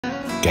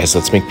Guys,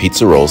 let's make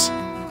pizza rolls.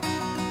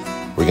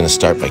 We're gonna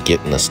start by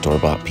getting the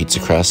store-bought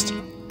pizza crust,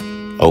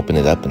 open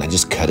it up, and I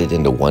just cut it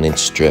into 1-inch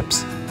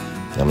strips.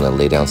 I'm gonna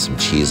lay down some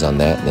cheese on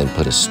that and then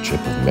put a strip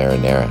of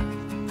marinara.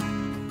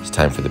 It's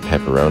time for the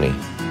pepperoni.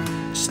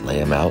 Just lay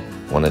them out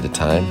one at a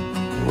time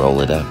and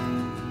roll it up.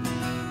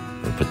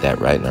 We'll put that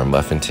right in our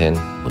muffin tin.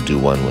 We'll do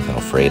one with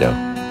Alfredo.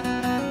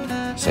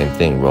 Same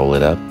thing, roll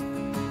it up.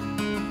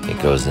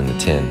 It goes in the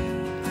tin.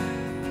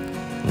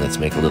 And let's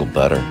make a little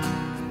butter.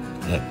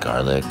 Yeah,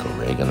 garlic,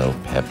 oregano,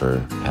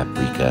 pepper,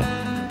 paprika.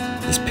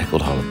 These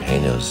pickled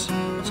jalapenos.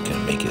 It's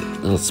gonna make it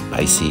a little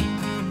spicy.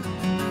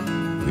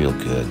 Real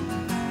good.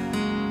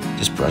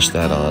 Just brush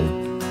that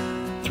on.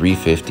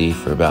 350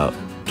 for about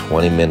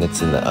 20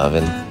 minutes in the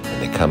oven. When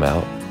they come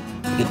out,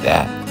 look at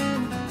that.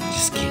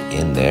 Just get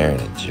in there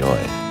and enjoy.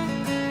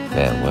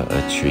 Man, what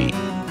a treat.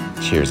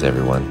 Cheers,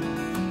 everyone.